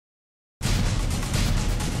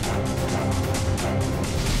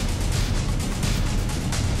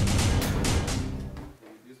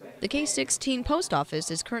The K-16 post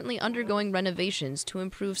office is currently undergoing renovations to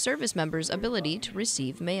improve service members' ability to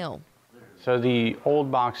receive mail. So the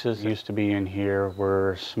old boxes used to be in here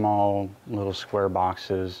were small little square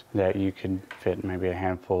boxes that you could fit maybe a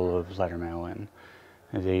handful of letter mail in.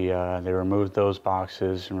 They removed those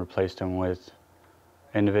boxes and replaced them with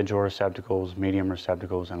individual receptacles, medium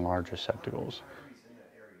receptacles, and large receptacles.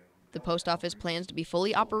 The post office plans to be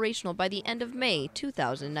fully operational by the end of May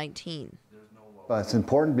 2019. It's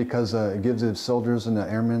important because it gives the soldiers and the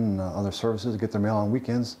airmen and other services get their mail on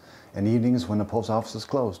weekends and evenings when the post office is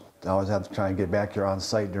closed. They always have to try and get back here on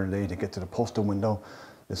site during the day to get to the postal window.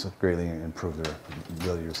 This will greatly improve their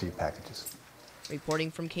ability to receive packages.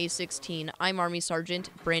 Reporting from K-16, I'm Army Sergeant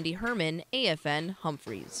Brandy Herman, AFN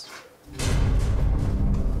Humphreys.